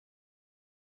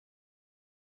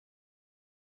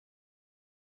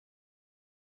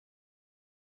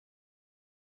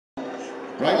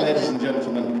Right, ladies and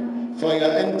gentlemen, for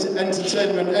your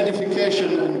entertainment,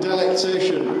 edification and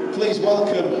delectation, please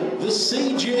welcome the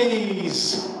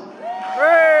CeeGees.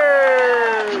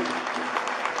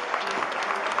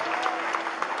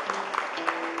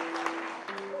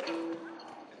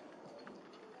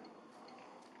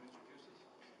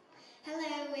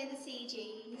 Hello, we're the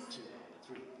CeeGees. 2,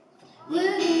 3, 4.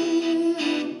 Woohoo,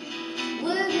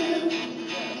 woohoo,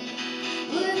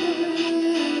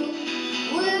 woohoo,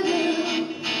 woohoo.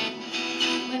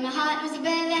 When my heart was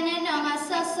bare and I know my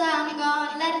soul's I'm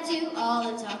gone, let it do all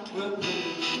the talking.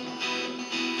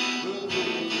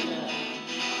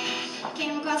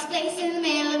 Came across a place in the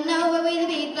middle of nowhere with a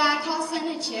big black horse and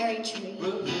a cherry tree.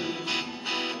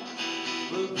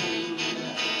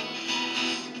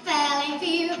 Fell in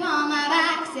fear upon my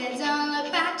back, said don't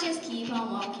look back, just keep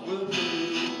on walking.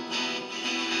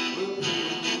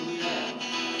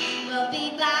 Well,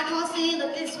 big black horse, he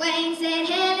looked this way and said,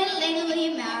 hey little lady, will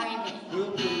you marry me?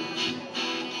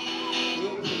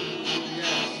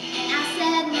 And I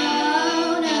said no,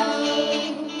 no, no,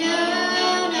 no,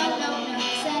 no, no. I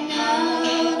said no,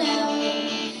 no,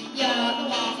 you're not the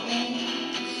one for me.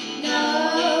 No,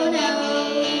 no, no,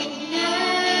 no,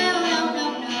 no, no.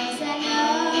 I said no,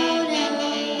 no,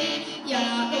 you're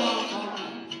not the one for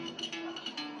me.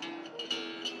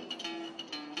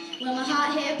 Well, my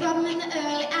heart hit a problem in the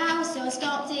early hours, so I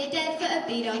stopped it dead for a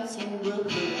beat or two.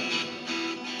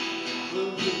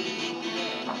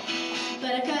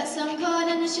 But I cut some cord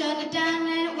and I shut it down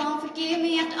and it won't forgive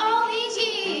me after all these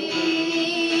years.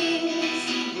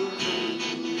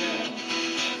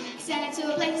 Sent it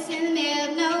to a place in the middle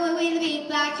of nowhere with a big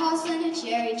black horse and a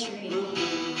cherry tree.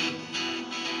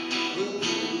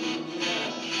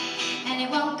 And it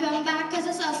won't come back cause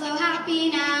it's all so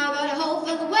happy now, got a hole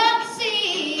for the world to see.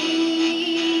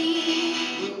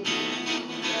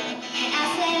 And I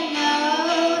said no,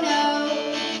 no,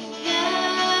 no,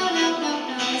 no, no,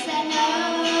 no. I said no,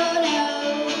 no,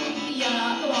 you're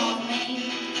not the one for me.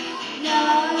 No,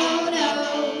 no, no,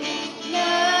 no, no,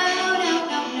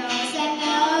 no. I said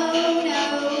no, no,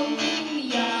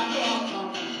 you're not the one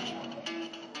for me.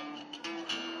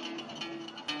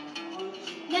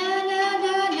 No, no,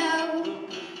 no, no,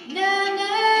 no, no,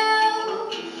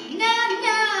 no,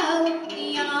 no,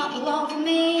 you're not the one for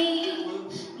me.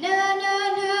 No, no,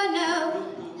 no, no,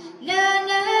 no,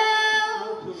 no,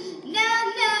 no,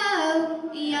 no,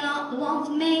 you're not the one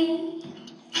for me.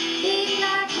 Big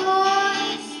black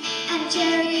horse and a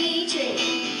cherry tree,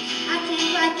 I can't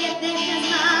quite get there.